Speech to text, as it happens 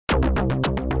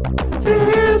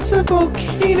There's a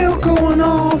volcano going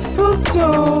off of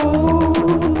dogs.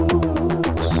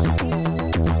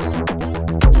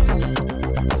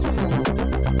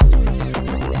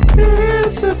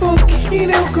 There's a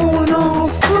volcano going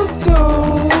off of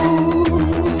dogs.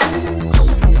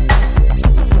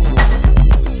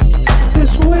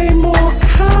 There's way more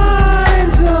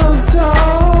kinds of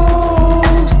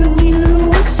dogs than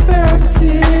you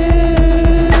expected.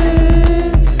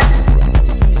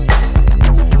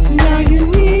 Now you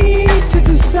need to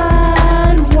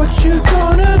decide what you're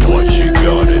gonna do. What you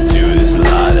gonna do? There's a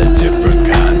lot of different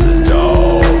kinds of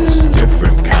dogs.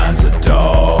 Different kinds of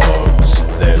dogs.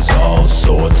 There's all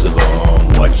sorts of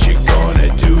them. What you gonna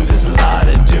do? There's a lot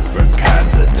of different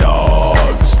kinds of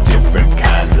dogs. Different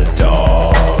kinds of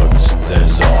dogs.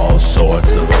 There's all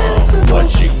sorts of them.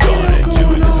 What you gonna do?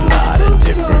 There's a lot of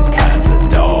different kinds of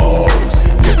dogs.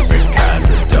 Different kinds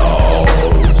of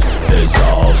dogs. There's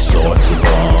all sorts of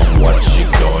them. What you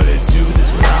gonna do?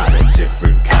 There's a lot of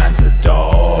different kinds of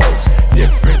dogs.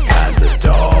 Different kinds of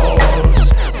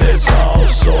dogs. There's all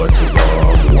sorts of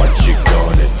them. What you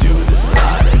gonna do? There's a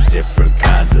lot of different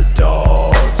kinds of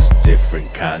dogs.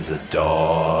 Different kinds of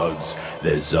dogs.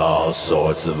 There's all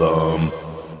sorts of them.